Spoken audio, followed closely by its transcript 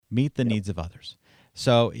meet the needs of others.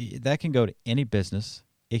 So that can go to any business.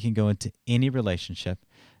 It can go into any relationship.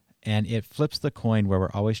 And it flips the coin where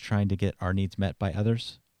we're always trying to get our needs met by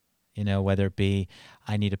others. Whether it be,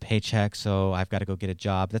 I need a paycheck, so I've got to go get a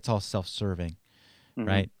job. That's all self-serving,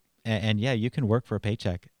 right? And yeah, you can work for a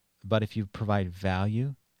paycheck, but if you provide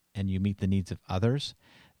value and you meet the needs of others,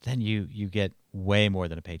 then you get way more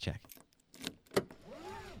than a paycheck.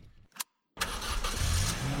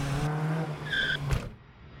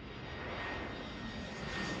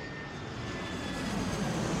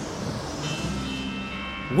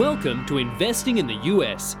 Welcome to Investing in the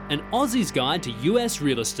US, an Aussie's Guide to US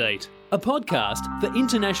Real Estate, a podcast for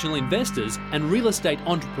international investors and real estate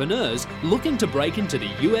entrepreneurs looking to break into the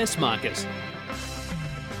US market.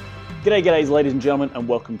 G'days, ladies and gentlemen, and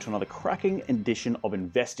welcome to another cracking edition of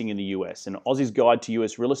Investing in the US, an Aussie's Guide to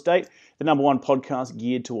US Real Estate, the #1 podcast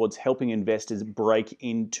geared towards helping investors break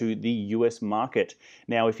into the US market.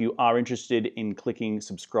 Now, if you are interested in clicking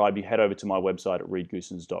subscribe, you head over to my website at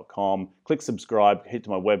reedgoosens.com. Click subscribe, hit to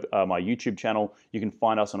my my YouTube channel. You can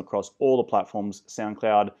find us on across all the platforms: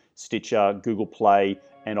 SoundCloud, Stitcher, Google Play,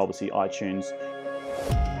 and obviously iTunes.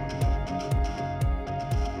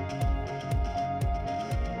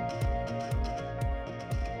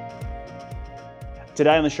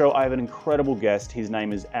 Today on the show, I have an incredible guest. His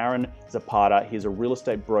name is Aaron Zapata. He's a real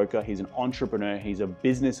estate broker. He's an entrepreneur. He's a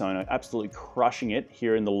business owner, absolutely crushing it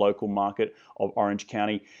here in the local market of Orange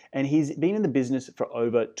County. And he's been in the business for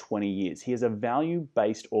over 20 years. He has a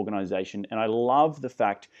value-based organization, and I love the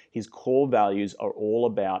fact his core values are all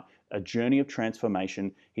about a journey of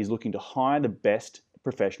transformation. He's looking to hire the best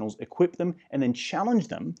professionals, equip them, and then challenge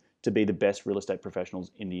them to be the best real estate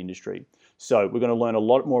professionals in the industry. So we're going to learn a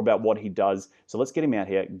lot more about what he does. So let's get him out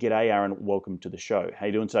here. G'day, Aaron. Welcome to the show. How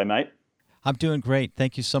you doing today, mate? I'm doing great.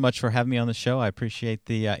 Thank you so much for having me on the show. I appreciate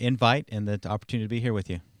the invite and the opportunity to be here with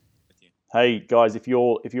you. Hey, guys, if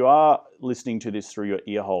you are listening to this through your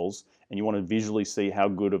ear holes and you want to visually see how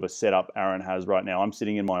good of a setup Aaron has right now, I'm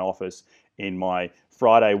sitting in my office in my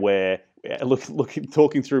Friday wear,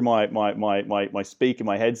 talking through my speaker,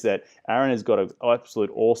 my headset. Aaron has got an absolute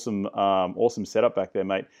awesome setup back there,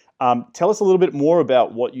 mate. Tell us a little bit more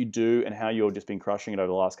about what you do and how you've just been crushing it over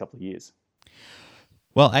the last couple of years.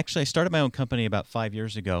 Well, actually, I started my own company about 5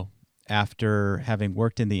 years ago after having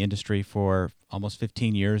worked in the industry for almost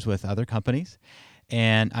 15 years with other companies.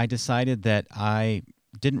 And I decided that I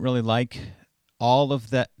didn't really like all of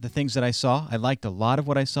the things that I saw. I liked a lot of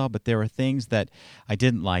what I saw, but there were things that I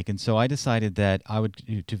didn't like. And so I decided that I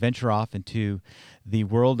would to venture off into the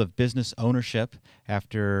world of business ownership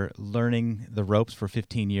after learning the ropes for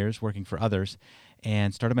 15 years working for others,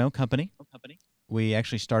 and started my own company. We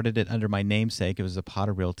actually started it under my namesake. It was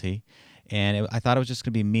Zapata Realty. And I thought it was just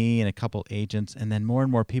going to be me and a couple agents, and then more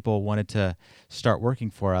and more people wanted to start working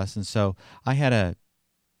for us. And so I had a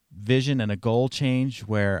vision and a goal change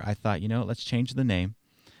where I thought, let's change the name.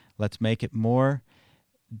 Let's make it more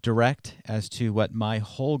direct as to what my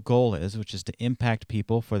whole goal is, which is to impact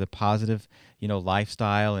people for the positive,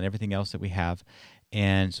 lifestyle and everything else that we have.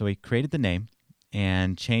 And so we created the name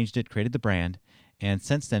and changed it, created the brand. And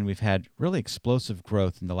since then, we've had really explosive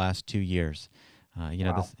growth in the last 2 years.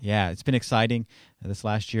 Wow. It's been exciting. This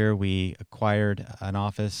last year, we acquired an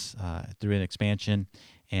office through an expansion,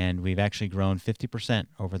 and we've actually grown 50%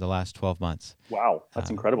 over the last 12 months. Wow, that's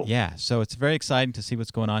incredible. Yeah, so it's very exciting to see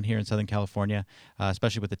what's going on here in Southern California,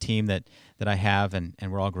 especially with the team that I have, and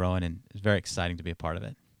we're all growing, and it's very exciting to be a part of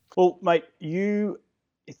it. Well, mate,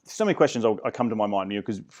 so many questions I come to my mind,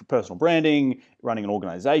 because for personal branding, running an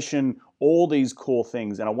organization, all these core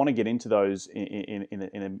things, and I want to get into those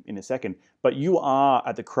in a second. But you are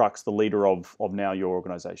at the crux, the leader of now your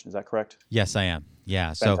organization. Is that correct? Yes, I am.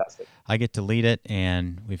 Yeah. Fantastic. So I get to lead it,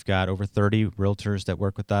 and we've got over 30 realtors that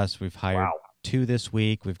work with us. We've hired 2 this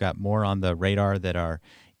week. We've got more on the radar that are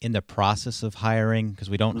in the process of hiring, because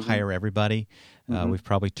we don't hire everybody. We've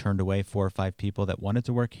probably turned away 4 or 5 people that wanted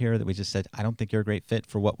to work here that we just said, I don't think you're a great fit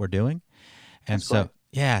for what we're doing. And That's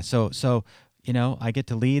great. So I get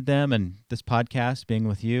to lead them, and this podcast being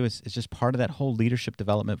with you is just part of that whole leadership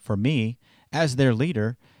development for me as their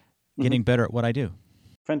leader, getting better at what I do.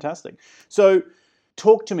 Fantastic. So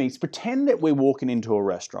talk to me. Pretend that we're walking into a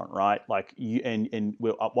restaurant, right? Like I'm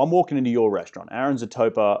walking into your restaurant, Aaron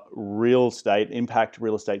Zapata Real Estate, Impact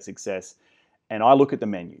Real Estate Success, and I look at the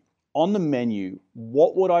menu. On the menu,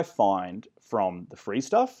 what would I find from the free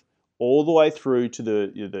stuff all the way through to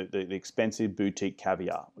the expensive boutique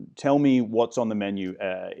caviar? Tell me what's on the menu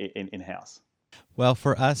in-house. Well,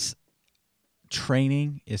 for us,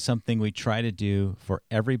 training is something we try to do for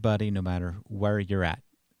everybody, no matter where you're at.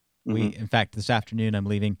 In fact, this afternoon I'm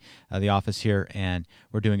leaving the office here, and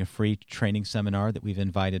we're doing a free training seminar that we've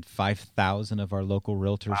invited 5,000 of our local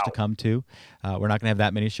realtors to come to. We're not going to have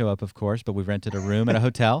that many show up, of course, but we've rented a room at a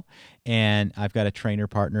hotel, and I've got a trainer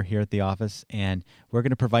partner here at the office, and we're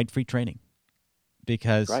going to provide free training.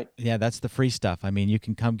 Because, that's the free stuff. I mean, you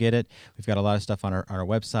can come get it. We've got a lot of stuff on our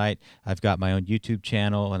website. I've got my own YouTube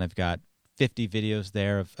channel, and I've got 50 videos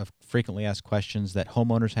there of frequently asked questions that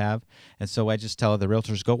homeowners have. And so I just tell the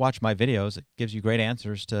realtors, go watch my videos. It gives you great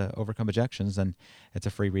answers to overcome objections, and it's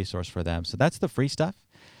a free resource for them. So that's the free stuff.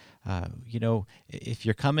 If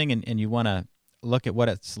you're coming and you want to look at what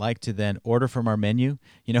it's like to then order from our menu,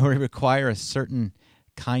 we require a certain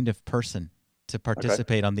kind of person to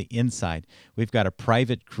participate on the inside. We've got a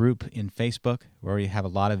private group in Facebook where we have a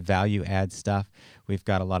lot of value add stuff. We've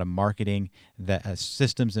got a lot of marketing that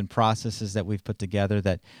systems and processes that we've put together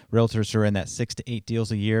that realtors are in that 6 to 8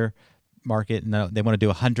 deals a year market, and they want to do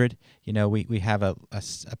 100. We have a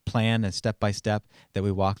plan, a step-by-step that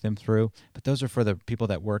we walk them through. But those are for the people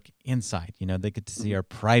that work inside. They get to see our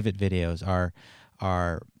private videos,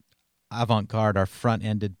 our avant-garde, our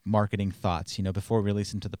front-ended marketing thoughts, before we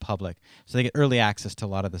release them to the public. So they get early access to a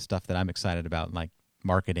lot of the stuff that I'm excited about, like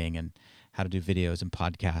marketing and how to do videos and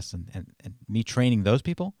podcasts. And me training those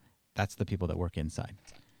people, that's the people that work inside.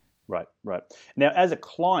 Right. Now, as a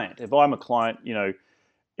client, if I'm a client,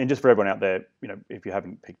 and just for everyone out there, if you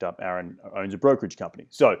haven't picked up, Aaron owns a brokerage company.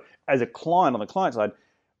 So as a client, on the client side,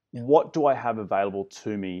 what do I have available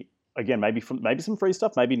to me? Again, maybe some free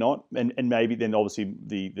stuff, maybe not, and maybe then obviously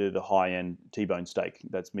the high end T-bone steak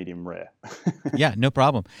that's medium rare. Yeah, no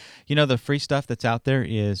problem. The free stuff that's out there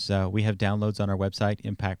is we have downloads on our website,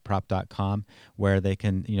 impactprop.com, where they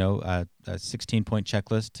can a 16-point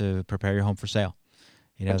checklist to prepare your home for sale.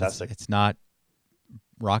 Fantastic. It's not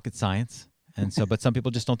rocket science. And so, but some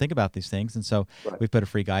people just don't think about these things. And so we've put a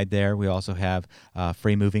free guide there. We also have a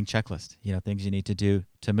free moving checklist, things you need to do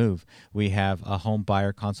to move. We have a home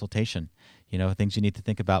buyer consultation, things you need to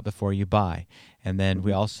think about before you buy. And then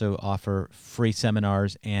we also offer free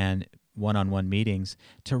seminars and one-on-one meetings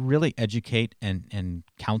to really educate and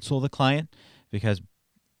counsel the client, because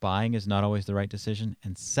buying is not always the right decision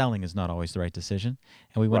and selling is not always the right decision.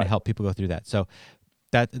 And we want to help people go through that. So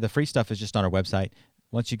that the free stuff is just on our website.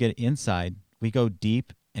 Once you get inside, we go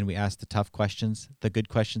deep and we ask the tough questions, the good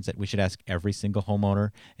questions that we should ask every single homeowner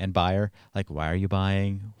and buyer, like why are you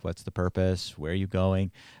buying? What's the purpose? Where are you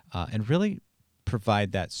going? And really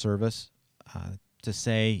provide that service to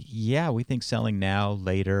say, we think selling now,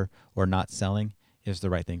 later, or not selling is the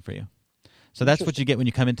right thing for you. So that's what you get when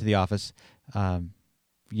you come into the office.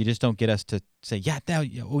 You just don't get us to say, now,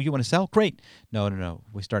 you want to sell? Great. No.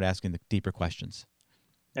 We start asking the deeper questions.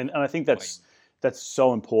 And I think that's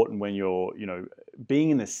so important when you're, being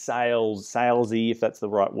in the salesy, if that's the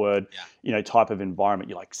right word, type of environment.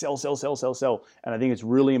 You're like, sell. And I think it's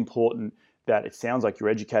really important that it sounds like you're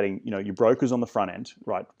educating, your brokers on the front end,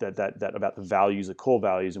 right? That about the values, the core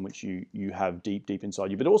values in which you have deep inside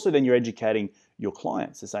you. But also then you're educating your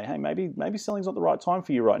clients to say, hey, maybe selling's not the right time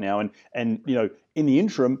for you right now. And in the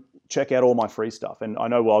interim, check out all my free stuff. And I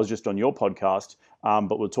know I was just on your podcast,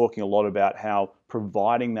 but we're talking a lot about how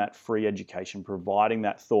providing that free education, providing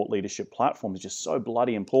that thought leadership platform is just so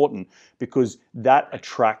bloody important, because that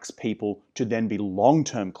attracts people to then be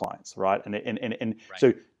long-term clients, right? And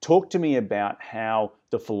so talk to me about how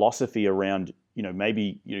the philosophy around,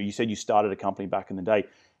 maybe, you said you started a company back in the day.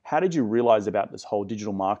 How did you realize about this whole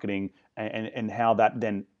digital marketing and how that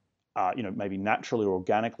then, maybe naturally or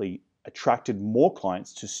organically attracted more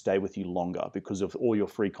clients to stay with you longer because of all your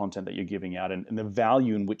free content that you're giving out and the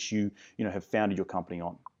value in which you have founded your company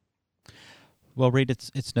on? Well, Reed,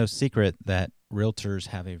 it's no secret that realtors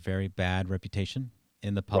have a very bad reputation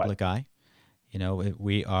in the public eye.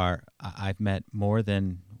 I've met more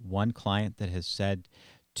than one client that has said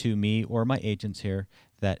to me or my agents here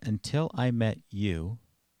that until I met you,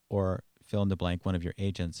 or fill in the blank, one of your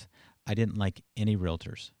agents, I didn't like any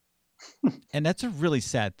realtors. And that's a really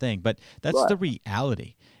sad thing, but that's the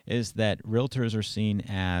reality, is that realtors are seen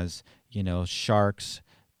as, sharks,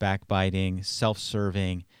 backbiting,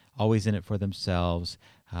 self-serving, always in it for themselves.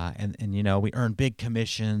 And we earn big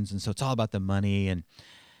commissions. And so it's all about the money. And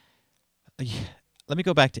let me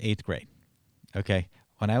go back to 8th grade. Okay.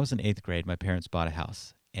 When I was in 8th grade, my parents bought a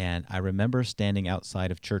house, and I remember standing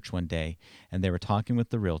outside of church one day, and they were talking with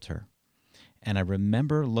the realtor. And I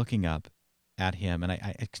remember looking up at him, and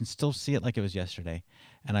I can still see it like it was yesterday.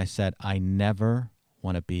 And I said, I never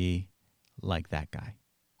want to be like that guy.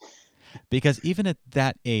 Because even at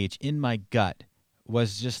that age, in my gut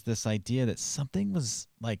was just this idea that something was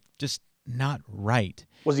like just not right.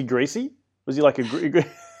 Was he greasy? Was he like a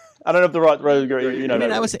I don't know if the right I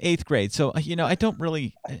mean, I was 8th grade, so I didn't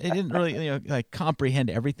really like comprehend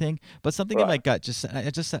everything. But something in my gut I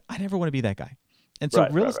just said I never want to be that guy, and so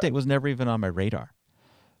real estate was never even on my radar.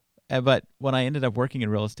 But when I ended up working in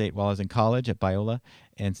real estate while I was in college at Biola,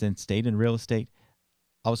 and then stayed in real estate,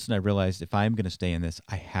 all of a sudden I realized if I'm going to stay in this,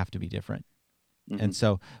 I have to be different. Mm-hmm. And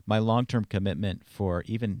so my long-term commitment for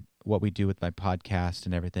even what we do with my podcast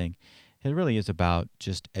and everything, it really is about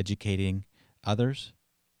just educating others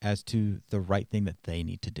as to the right thing that they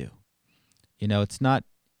need to do.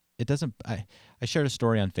 I shared a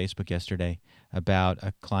story on Facebook yesterday about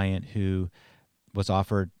a client who was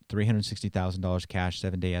offered $360,000 cash,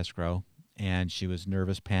 7-day escrow, and she was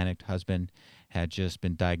nervous, panicked. Husband had just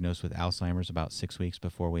been diagnosed with Alzheimer's about 6 weeks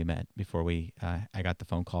before we met, I got the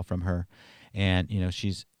phone call from her. And,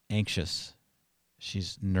 she's anxious.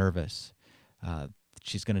 She's nervous.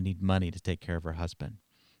 She's going to need money to take care of her husband.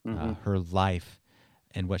 Mm-hmm. Her life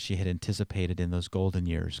and what she had anticipated in those golden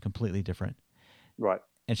years, completely different. Right.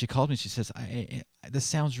 And she called me. She says, this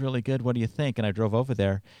sounds really good. What do you think? And I drove over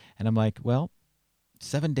there, and I'm like, well,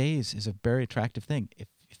 7 days is a very attractive thing.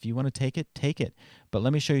 If you want to take it. But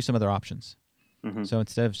let me show you some other options. Mm-hmm. So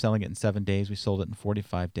instead of selling it in 7 days, we sold it in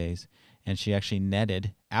 45 days. And she actually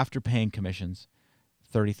netted, after paying commissions,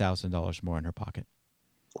 $30,000 more in her pocket.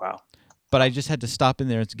 Wow. But I just had to stop in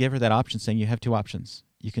there and give her that option, saying you have two options.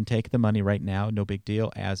 You can take the money right now, no big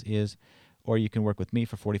deal, as is, or you can work with me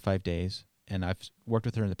for 45 days. And I've worked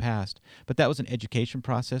with her in the past. But that was an education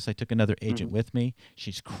process. I took another agent with me.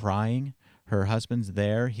 She's crying. Her husband's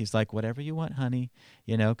there. He's like, whatever you want, honey,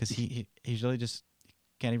 because he's really just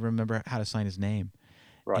can't even remember how to sign his name.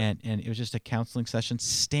 Right. And it was just a counseling session,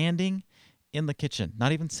 standing in the kitchen,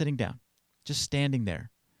 not even sitting down, just standing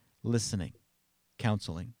there, listening,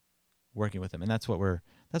 counseling, working with him. And that's what we're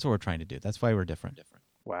trying to do. That's why we're different.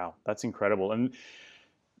 Wow, that's incredible. And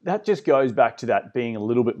that just goes back to that being a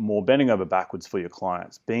little bit more bending over backwards for your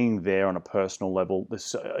clients, being there on a personal level.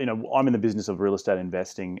 I'm in the business of real estate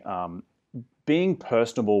investing. Being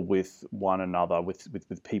personable with one another,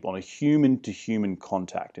 with people on a human-to-human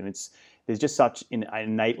contact, and there's just such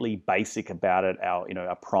innately basic about it,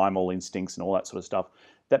 our primal instincts and all that sort of stuff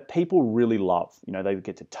that people really love. They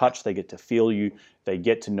get to touch, they get to feel you, they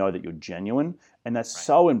get to know that you're genuine, and that's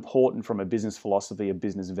so important from a business philosophy, a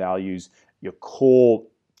business values, your core,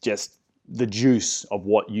 just the juice of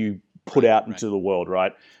what you put out into the world,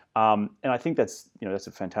 right? And I think that's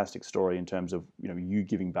a fantastic story in terms of you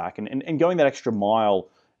giving back and going that extra mile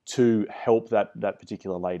to help that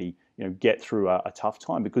particular lady get through a tough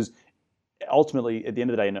time, because ultimately at the end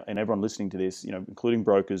of the day, and everyone listening to this, including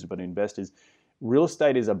brokers but investors, real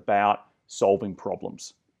estate is about solving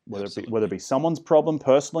problems, whether it be someone's problem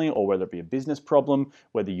personally, or whether it be a business problem,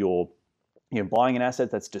 whether you're buying an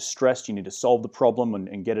asset that's distressed, you need to solve the problem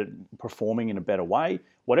and get it performing in a better way.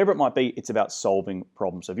 Whatever it might be, it's about solving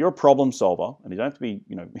problems. So if you're a problem solver, and you don't have to be,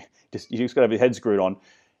 you just got to have your head screwed on,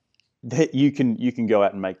 that you can go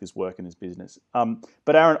out and make this work in this business.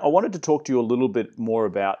 But Aaron, I wanted to talk to you a little bit more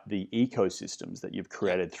about the ecosystems that you've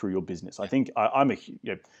created through your business. I think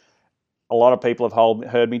a lot of people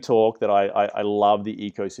have heard me talk that I love the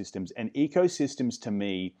ecosystems, and ecosystems to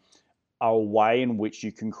me are a way in which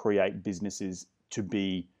you can create businesses to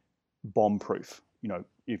be bomb-proof.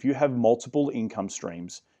 If you have multiple income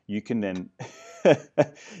streams, you can then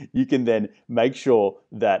make sure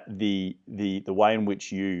that the way in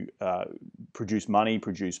which you produce money,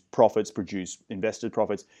 produce profits, produce invested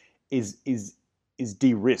profits is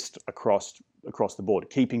de-risked across the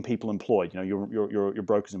board, keeping people employed. Your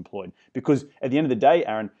brokers employed, because at the end of the day,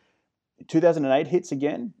 Aaron, 2008 hits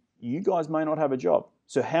again, you guys may not have a job.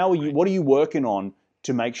 So what are you working on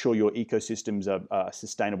to make sure your ecosystems are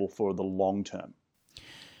sustainable for the long term?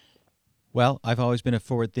 Well, I've always been a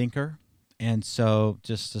forward thinker. And so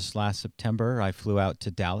just this last September, I flew out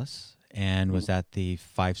to Dallas and was at the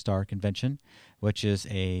 5-Star Convention, which is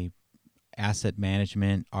a asset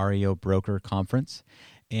management REO broker conference.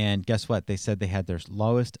 And guess what? They said they had their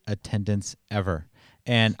lowest attendance ever.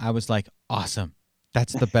 And I was like, awesome.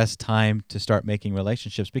 That's the best time to start making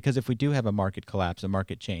relationships, because if we do have a market collapse, a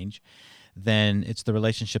market change, then it's the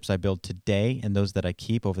relationships I build today and those that I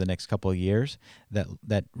keep over the next couple of years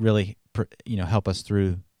that really help us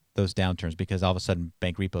through those downturns, because all of a sudden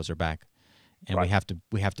bank repos are back, and we have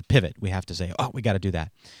to pivot. We have to say, oh, we got to do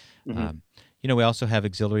that. Mm-hmm. We also have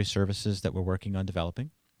auxiliary services that we're working on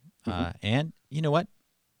developing, and you know what?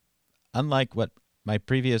 Unlike what my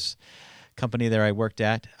previous company there I worked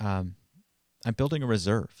at. I'm building a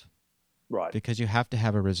reserve, right? Because you have to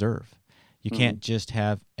have a reserve. You can't just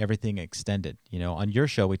have everything extended. On your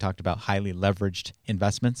show, we talked about highly leveraged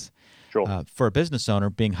investments. Sure. For a business owner,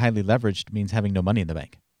 being highly leveraged means having no money in the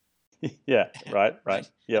bank. Yeah. Right.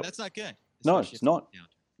 Yep. That's not good. No, it's not.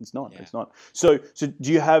 It's not. It's not. So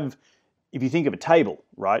do you have? If you think of a table,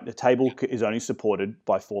 right? A table is only supported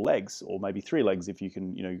by 4 legs, or maybe 3 legs if you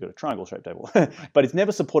can. You've got a triangle-shaped table, but it's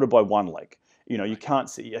never supported by 1 leg. You can't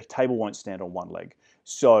see a table won't stand on 1 leg.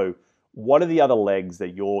 So what are the other legs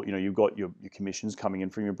that you've got your commissions coming in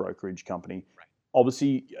from your brokerage company? Right.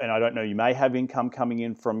 Obviously, and I don't know, you may have income coming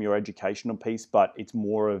in from your educational piece, but it's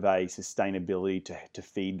more of a sustainability to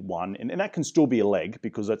feed one, and that can still be a leg,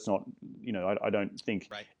 because that's not, I don't think,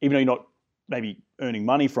 even though you're not maybe earning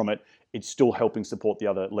money from it, it's still helping support the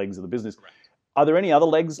other legs of the business. Correct. Are there any other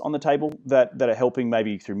legs on the table that are helping,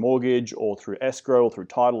 maybe through mortgage or through escrow or through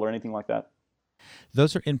title or anything like that?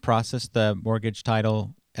 Those are in process. The mortgage,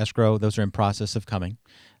 title, escrow, those are in process of coming.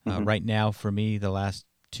 Right now, for me, the last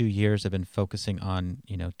 2 years, I've been focusing on,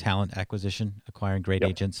 talent acquisition, acquiring great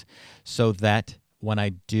agents, so that when I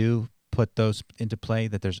do put those into play,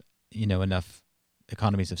 that there's, enough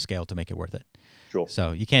economies of scale to make it worth it. Sure.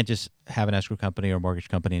 So you can't just have an escrow company or mortgage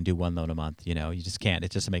company and do 1 loan a month. You just can't.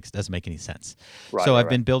 It just doesn't make any sense. Right, so I've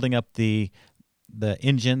been building up the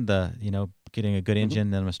engine, getting a good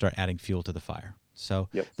engine, then I'm going to start adding fuel to the fire. So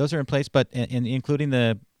those are in place, but including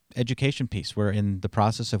the education piece, we're in the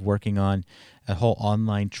process of working on a whole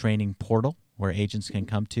online training portal where agents can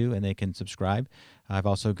come to and they can subscribe. I've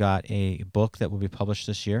also got a book that will be published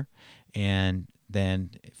this year. And then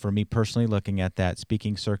for me personally, looking at that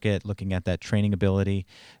speaking circuit, looking at that training ability,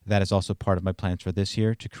 that is also part of my plans for this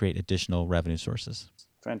year to create additional revenue sources.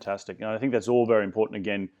 Fantastic. And I think that's all very important.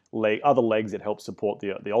 Again, other legs that help support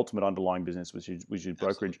the ultimate underlying business, which is brokerage.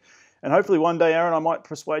 Absolutely. And hopefully one day, Aaron, I might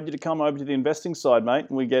persuade you to come over to the investing side, mate,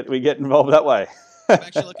 and we get involved that way. I'm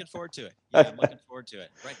actually looking forward to it. Yeah, I'm looking forward to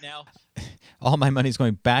it. Right now, all my money is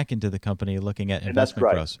going back into the company, looking at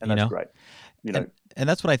investment growth. And that's great. And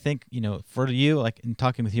that's what I think, for you, like in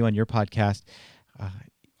talking with you on your podcast,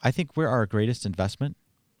 I think we're our greatest investment.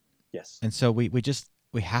 Yes. And so we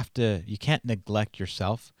have to, you can't neglect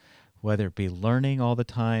yourself, whether it be learning all the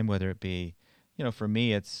time, whether it be, for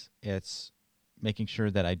me, it's making sure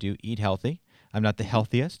that I do eat healthy. I'm not the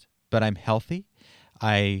healthiest, but I'm healthy.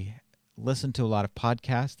 I listen to a lot of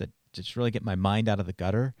podcasts that just really get my mind out of the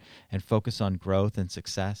gutter and focus on growth and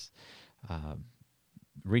success.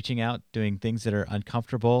 Reaching out, doing things that are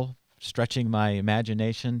uncomfortable, stretching my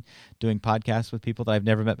imagination, doing podcasts with people that I've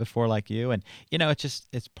never met before like you. And,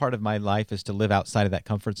 it's part of my life is to live outside of that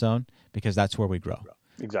comfort zone, because that's where we grow.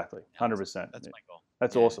 Exactly. 100%. That's my goal.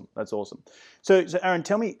 That's awesome. That's awesome. So Aaron,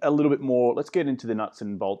 tell me a little bit more. Let's get into the nuts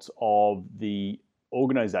and bolts of the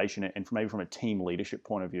organization, and maybe from a team leadership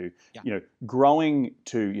point of view. Growing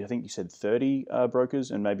to, I think you said 30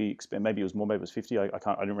 brokers, and maybe it was more, maybe it was 50. I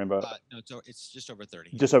didn't remember. No, it's just over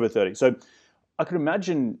 30. Just over 30. So I could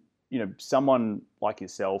imagine, someone like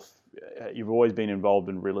yourself, you've always been involved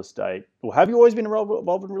in real estate. Well, have you always been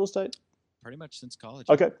involved in real estate? Pretty much since college.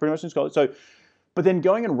 Okay, pretty much since college. So, but then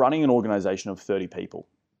going and running an organization of 30 people,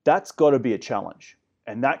 that's got to be a challenge.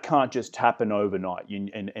 And that can't just happen overnight.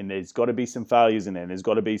 And there's got to be some failures in there. And there's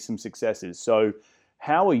got to be some successes. So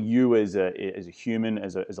how are you as a human,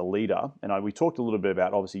 as a leader? And we talked a little bit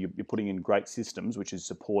about, obviously, you're putting in great systems, which is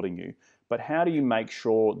supporting you. But how do you make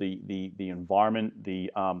sure the environment, the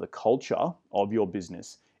culture of your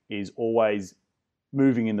business is always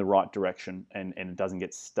moving in the right direction and it doesn't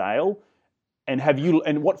get stale?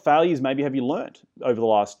 And what failures maybe have you learned over the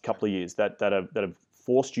last couple of years that have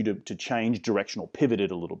forced you to change direction or pivoted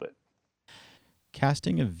a little bit?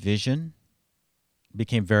 Casting a vision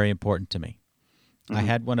became very important to me. Mm-hmm. I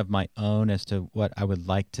had one of my own as to what I would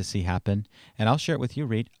like to see happen. And I'll share it with you,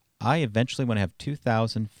 Reed. I eventually want to have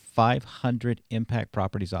 2,500 Impact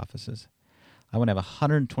Properties offices. I want to have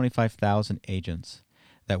 125,000 agents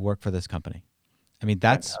that work for this company. I mean,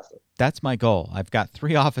 that's my goal. I've got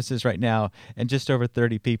 3 offices right now and just over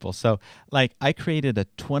 30 people. So I created a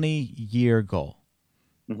 20-year goal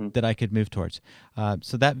that I could move towards.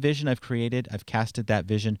 So that vision I've created, I've casted that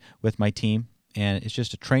vision with my team, and it's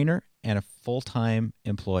just a trainer and a full-time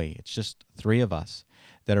employee. It's just 3 of us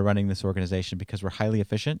that are running this organization because we're highly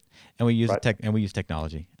efficient, and we use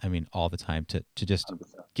technology. I mean, all the time to just 100%.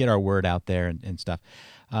 Get our word out there and stuff.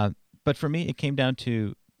 But for me, it came down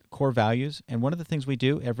to core values. And one of the things we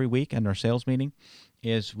do every week in our sales meeting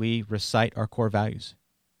is we recite our core values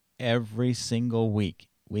every single week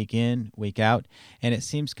in, week out. And it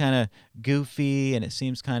seems kind of goofy, and it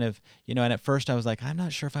seems kind of, and at first I was like, I'm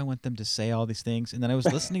not sure if I want them to say all these things. And then I was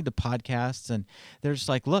listening to podcasts, and they're just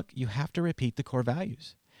like, look, you have to repeat the core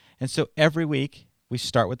values. And so every week we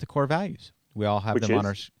start with the core values. We all have them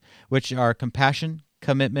on which are compassion,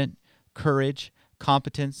 commitment, courage,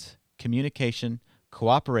 competence, communication,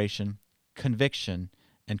 cooperation, conviction,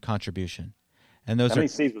 and contribution. And those How many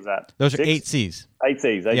C's was that? Those are 6? 8 C's. 8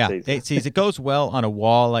 C's. 8 C's. 8 C's. It goes well on a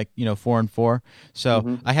wall, like 4 and 4.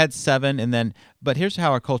 So I had 7, and then. But here's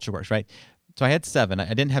how our culture works, right? So I had 7. I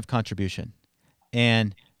didn't have contribution,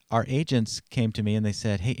 and our agents came to me and they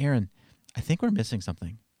said, "Hey, Aaron, I think we're missing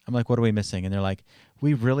something." I'm like, "What are we missing?" And they're like,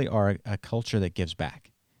 "We really are a culture that gives back.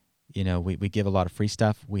 We give a lot of free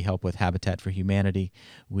stuff. We help with Habitat for Humanity.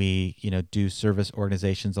 We, do service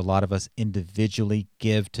organizations. A lot of us individually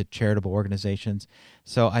give to charitable organizations."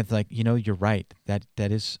 So I was like, you're right. That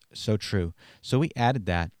is so true. So we added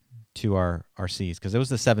that to our C's, because it was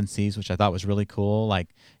the 7 C's, which I thought was really cool,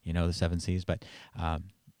 like, the 7 C's. But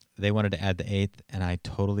they wanted to add the 8th, and I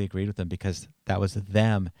totally agreed with them, because that was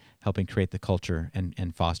them helping create the culture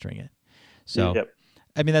and fostering it. So. Yep.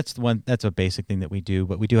 I mean, that's a basic thing that we do,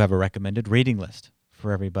 but we do have a recommended reading list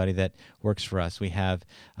for everybody that works for us. We have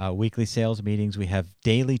weekly sales meetings. We have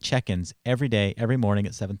daily check-ins every day, every morning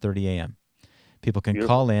at 7:30 a.m. People can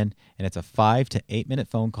call in, and it's a 5 to 8 minute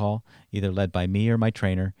phone call, either led by me or my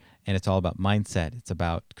trainer, and it's all about mindset. It's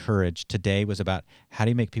about courage. Today was about, how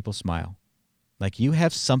do you make people smile? Like, you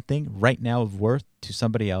have something right now of worth to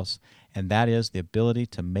somebody else, and that is the ability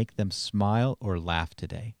to make them smile or laugh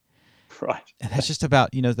today. Right. And that's just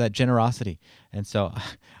about, that generosity. And so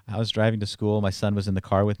I was driving to school. My son was in the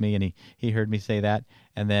car with me, and he heard me say that.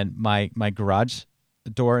 And then my garage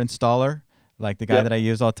door installer, like the guy that I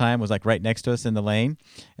use all the time, was like right next to us in the lane.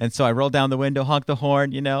 And so I rolled down the window, honked the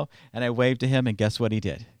horn, and I waved to him, and guess what he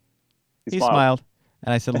did? He smiled.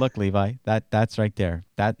 And I said, "Look, Levi, that's right there.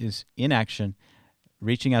 That is in action,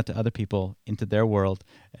 reaching out to other people into their world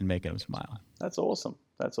and making them smile." That's awesome.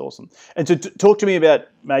 That's awesome. And so talk to me about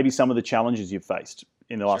maybe some of the challenges you've faced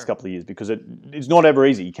in the last couple of years, because it's not ever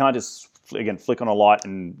easy. You can't just, flick on a light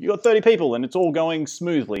and you got 30 people and it's all going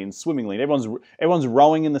smoothly and swimmingly, and everyone's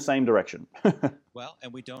rowing in the same direction. Well,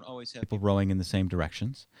 and we don't always have people rowing in the same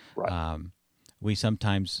directions. Right. We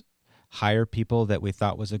sometimes hire people that we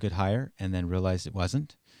thought was a good hire and then realized it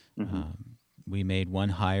wasn't. We made one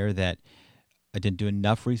hire that I didn't do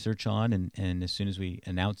enough research on, and as soon as we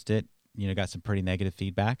announced it, got some pretty negative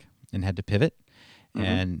feedback and had to pivot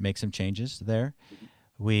and make some changes there.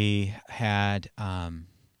 We had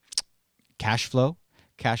cash flow.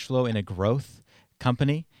 Cash flow in a growth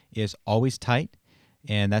company is always tight,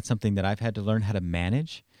 and that's something that I've had to learn how to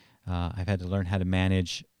manage. I've had to learn how to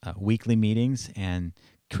manage weekly meetings and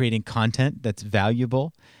creating content that's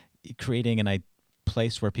valuable, creating a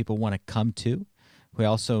place where people want to come to. We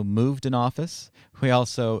also moved an office. We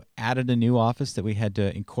also added a new office that we had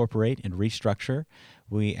to incorporate and restructure.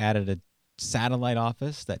 We added a satellite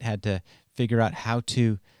office that had to figure out how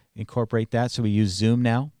to incorporate that. So we use Zoom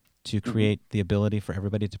now to create the ability for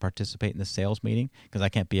everybody to participate in the sales meeting, because I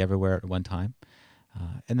can't be everywhere at one time.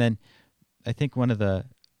 And then I think one of the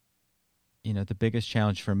biggest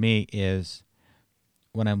challenge for me is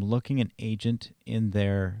when I'm looking an agent in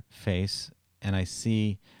their face and I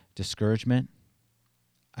see discouragement,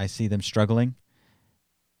 I see them struggling,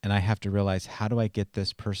 and I have to realize, how do I get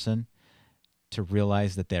this person to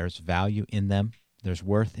realize that there's value in them, there's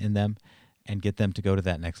worth in them, and get them to go to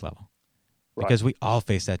that next level? Right. Because we all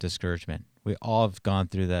face that discouragement. We all have gone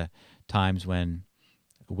through the times when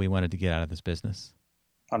we wanted to get out of this business.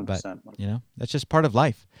 100%. But, that's just part of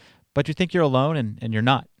life. But you think you're alone, and you're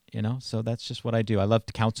not, So that's just what I do. I love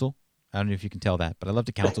to counsel. I don't know if you can tell that, but I love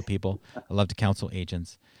to counsel people. I love to counsel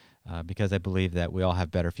agents. Because I believe that we all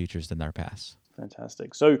have better futures than our past.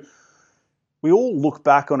 Fantastic. So we all look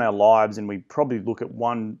back on our lives, and we probably look at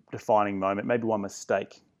one defining moment, maybe one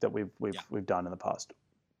mistake that we've done in the past.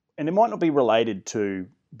 And it might not be related to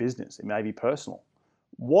business. It may be personal.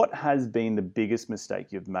 What has been the biggest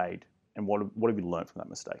mistake you've made, and what have you learned from that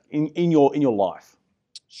mistake in your life?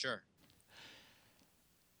 Sure.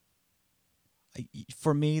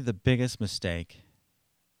 For me, the biggest mistake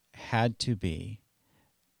had to be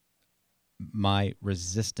my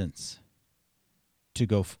resistance to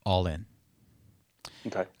go all in.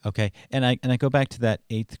 Okay. And I go back to that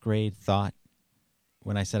 8th grade thought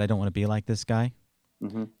when I said I don't want to be like this guy.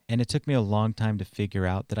 And it took me a long time to figure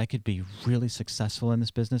out that I could be really successful in this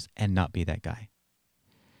business and not be that guy.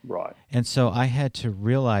 Right. And so I had to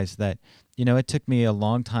realize that, it took me a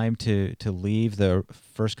long time to leave the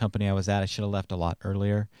first company I was at. I should have left a lot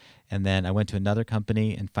earlier. And then I went to another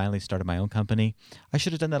company and finally started my own company. I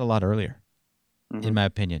should have done that a lot earlier, in my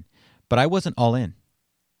opinion. But I wasn't all in.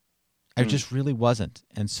 I just really wasn't.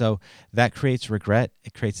 And so that creates regret.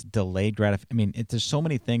 It creates delayed gratification. I mean, there's so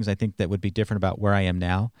many things I think that would be different about where I am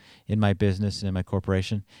now in my business and in my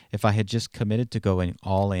corporation if I had just committed to going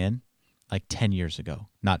all in like 10 years ago,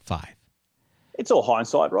 not 5. It's all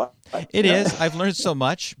hindsight, right? It is. I've learned so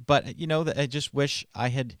much, but I just wish I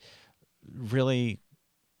had really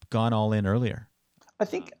gone all in earlier. I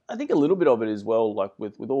think a little bit of it as well, like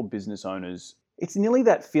with all business owners, it's nearly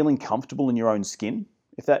that feeling comfortable in your own skin.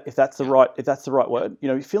 If that's the right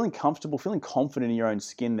word, feeling comfortable, feeling confident in your own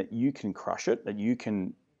skin that you can crush it, that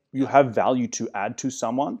you have value to add to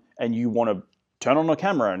someone, and you want to turn on a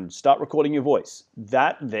camera and start recording your voice.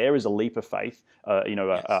 That there is a leap of faith.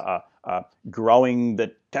 Growing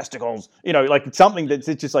the testicles, like it's something that's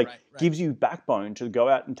just like gives you backbone to go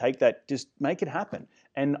out and take that, just make it happen.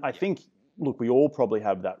 And I think, look, we all probably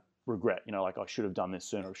have that regret, like I should have done this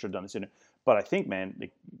sooner, I should have done this sooner. But I think, man,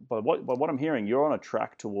 by what I'm hearing, you're on a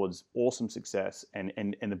track towards awesome success. And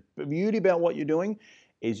the beauty about what you're doing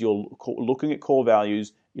is you're looking at core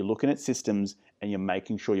values, you're looking at systems, and you're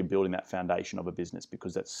making sure you're building that foundation of a business,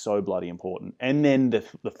 because that's so bloody important. And then the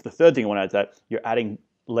third thing I want to add to that, you're adding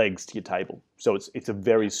legs to your table. So it's a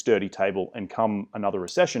very sturdy table, and come another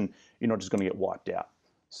recession, you're not just going to get wiped out.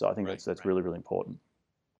 So I think that's really, really important.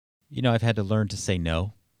 I've had to learn to say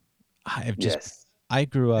no. I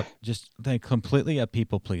grew up just completely a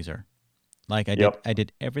people pleaser. Like I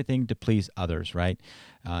did everything to please others, right?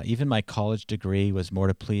 Even my college degree was more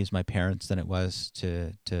to please my parents than it was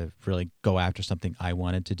to really go after something I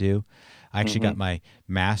wanted to do. I actually got my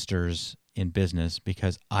master's in business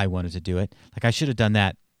because I wanted to do it. Like I should have done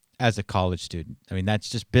that as a college student. I mean, that's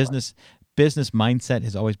just business. Business mindset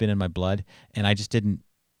has always been in my blood, and I didn't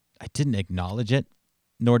acknowledge it,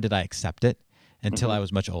 nor did I accept it until I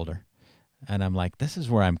was much older. And I'm like, this is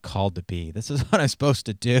where I'm called to be. This is what I'm supposed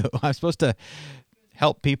to do. I'm supposed to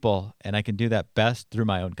help people, and I can do that best through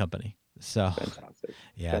my own company. So, fantastic.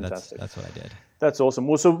 Yeah, fantastic. That's what I did. That's awesome.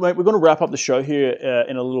 Well, so mate, we're going to wrap up the show here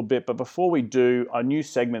in a little bit, but before we do, a new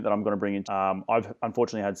segment that I'm going to bring in. I've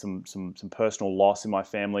unfortunately had some personal loss in my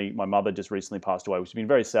family. My mother just recently passed away, which has been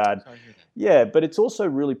very sad. Yeah, but it's also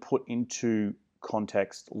really put into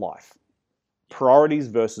context life, priorities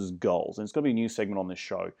versus goals, and it's going to be a new segment on this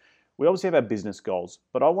show. We obviously have our business goals,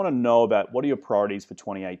 but I want to know about what are your priorities for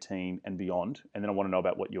 2018 and beyond, and then I want to know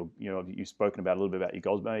about what you've spoken about a little bit about your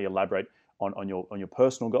goals. Maybe elaborate on your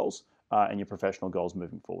personal goals and your professional goals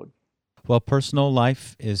moving forward. Well, personal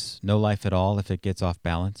life is no life at all if it gets off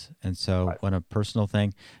balance, and so when a personal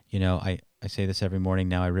thing, I say this every morning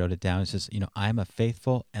now. I wrote it down. It says, I'm a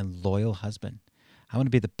faithful and loyal husband. I want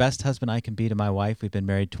to be the best husband I can be to my wife. We've been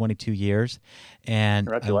married 22 years, and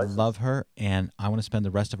I love her, and I want to spend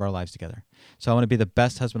the rest of our lives together. So I want to be the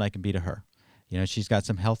best husband I can be to her. She's got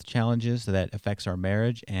some health challenges that affects our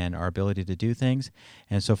marriage and our ability to do things.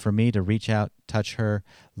 And so for me to reach out, touch her,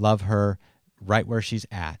 love her right where she's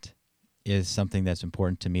at is something that's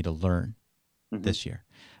important to me to learn this year.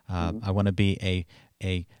 I want to be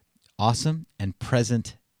a awesome and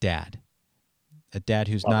present dad. A dad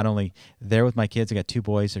who's not only there with my kids. I got 2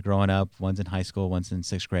 boys that are growing up. One's in high school, one's in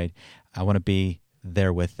 6th grade. I want to be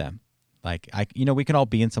there with them. Like we can all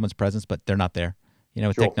be in someone's presence, but they're not there.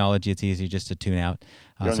 With technology, it's easy just to tune out.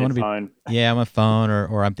 You're on your phone. I'm on a phone,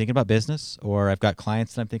 or I'm thinking about business, or I've got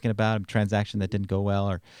clients that I'm thinking about, a transaction that didn't go well,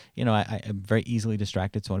 or I'm very easily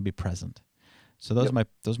distracted, so I want to be present. So those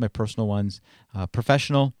are my personal ones.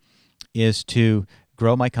 Professional is to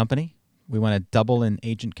grow my company. We want to double in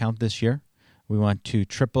agent count this year. We want to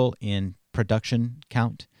triple in production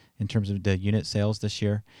count in terms of the unit sales this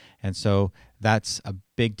year. And so that's a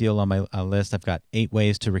big deal on my list. I've got 8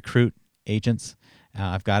 ways to recruit agents.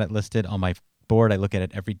 I've got it listed on my board. I look at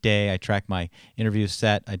it every day. I track my interviews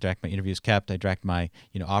set. I track my interviews kept. I track my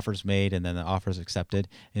offers made and then the offers accepted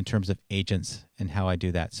in terms of agents and how I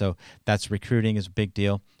do that. So that's recruiting is a big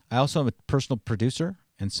deal. I also am a personal producer.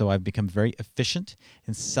 And so I've become very efficient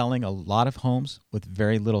in selling a lot of homes with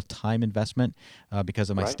very little time investment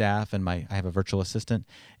because of my staff and I have a virtual assistant.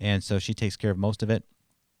 And so she takes care of most of it.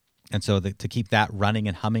 And so to keep that running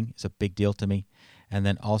and humming is a big deal to me. And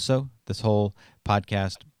then also this whole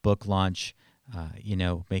podcast, book launch,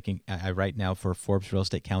 I write now for Forbes Real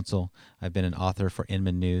Estate Council. I've been an author for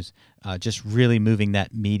Inman News, just really moving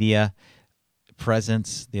that media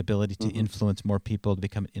presence, the ability to influence more people, to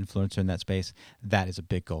become an influencer in that space. That is a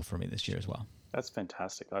big goal for me this year as well. That's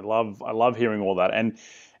fantastic. I love hearing all that.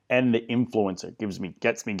 And the influencer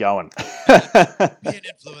gets me going. Be an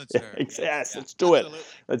influencer. Yes, let's do it.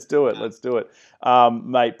 Let's do it.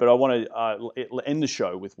 Mate, but I want to end the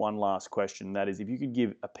show with one last question. That is, if you could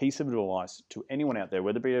give a piece of advice to anyone out there,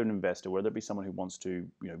 whether it be an investor, whether it be someone who wants to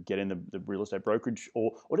get in the real estate brokerage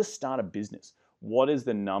or just start a business, what is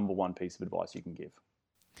the number one piece of advice you can give?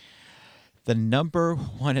 The number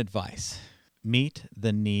one advice, meet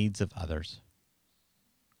the needs of others.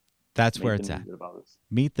 That's where it's at.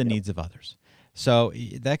 Meet the needs of others. So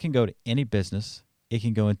that can go to any business. It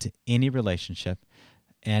can go into any relationship.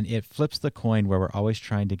 And it flips the coin where we're always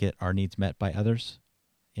trying to get our needs met by others.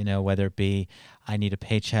 You know, whether it be, I need a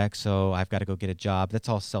paycheck, so I've got to go get a job. That's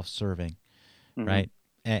all self-serving, right?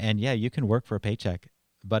 And yeah, you can work for a paycheck.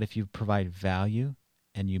 But if you provide value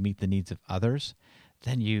and you meet the needs of others,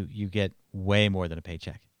 then you get way more than a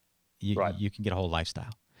paycheck. You can get a whole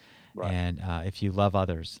lifestyle. Right. And if you love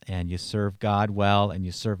others and you serve God well and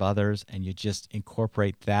you serve others and you just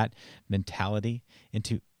incorporate that mentality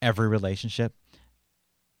into every relationship,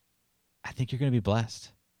 I think you're going to be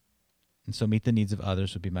blessed. And so meet the needs of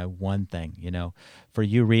others would be my one thing. You know, for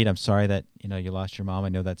you, Reed, I'm sorry that, you know, you lost your mom. I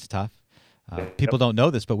know that's tough. People don't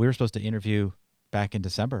know this, but we were supposed to interview back in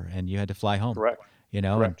December and you had to fly home. Correct. You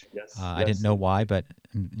know, Correct. And, I didn't know why, but,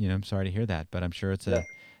 you know, I'm sorry to hear that. But I'm sure it's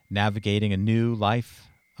navigating a new life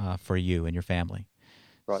for you and your family.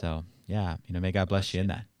 Right. So, yeah, you know, may God bless you in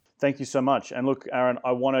that. Thank you so much. And look, Aaron,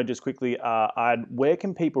 I want to just quickly add, where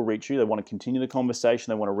can people reach you? They want to continue the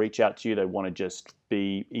conversation. They want to reach out to you. They want to just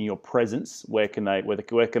be in your presence. Where can they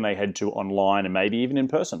head to online and maybe even in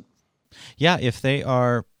person? Yeah, if they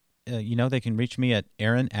are, you know, they can reach me at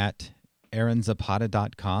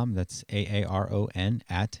aaronzapata.com. That's AARON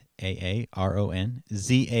at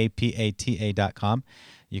AARONZAPATA.com.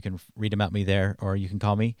 You can read about me there, or you can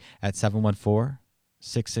call me at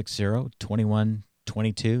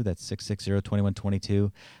 714-660-2122. That's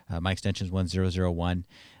 660-2122. My extension is 1001.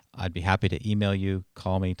 I'd be happy to email you,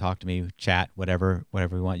 call me, talk to me, chat, whatever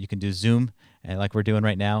we want. You can do Zoom, like we're doing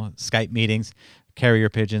right now, Skype meetings, carrier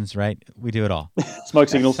pigeons, right? We do it all. Smoke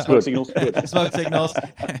signals. Smoke signals. Smoke signals.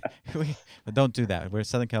 But don't do that. We're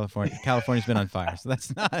Southern California. California's been on fire, so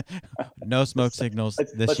that's no smoke signals this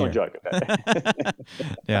year. That's my joke. Okay?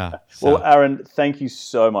 Yeah. So. Well, Aaron, thank you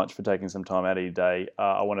so much for taking some time out of your day.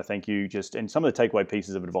 I want to thank you and some of the takeaway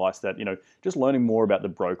pieces of advice that, you know, just learning more about the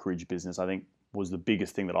brokerage business, I think, was the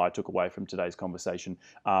biggest thing that I took away from today's conversation.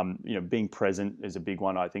 You know, being present is a big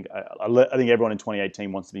one. I think everyone in 2018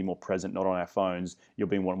 wants to be more present, not on our phones. You'll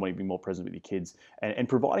want to be more present with your kids and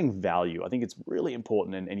providing value. I think it's really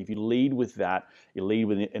important. And if you lead with that, you lead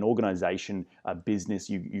with an organization, a business,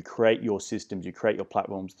 you create your systems, you create your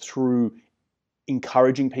platforms through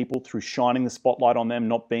encouraging people, through shining the spotlight on them,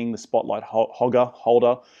 not being the spotlight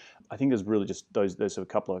holder. I think there's really just those are a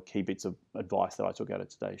couple of key bits of advice that I took out of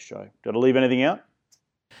today's show. Did I leave anything out?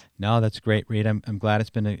 No, that's great, Reed. I'm glad it's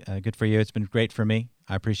been good for you. It's been great for me.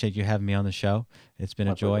 I appreciate you having me on the show. It's been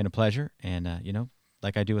a joy and a pleasure. And, you know,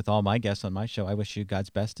 like I do with all my guests on my show, I wish you God's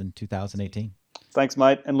best in 2018. Thanks,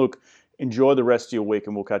 mate. And look, enjoy the rest of your week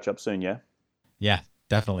and we'll catch up soon, yeah? Yeah,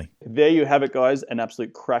 definitely. There you have it, guys. An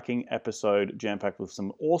absolute cracking episode jam-packed with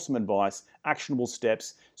some awesome advice, actionable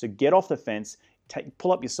steps. So get off the fence.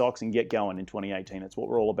 Pull up your socks and get going in 2018. It's what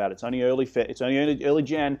we're all about. It's only early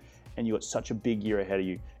Jan, and you've got such a big year ahead of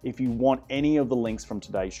you. If you want any of the links from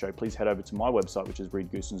today's show, please head over to my website, which is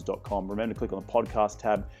reedgoosens.com. Remember to click on the podcast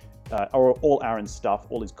tab. All Aaron's stuff,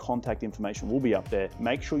 all his contact information will be up there.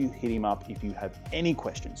 Make sure you hit him up if you have any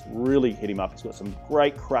questions. Really hit him up. He's got some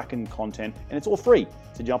great cracking content, and it's all free.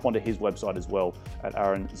 So jump onto his website as well at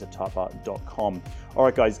aaronzapata.com. All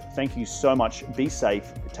right, guys, thank you so much. Be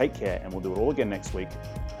safe, take care, and we'll do it all again next week.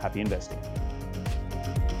 Happy investing.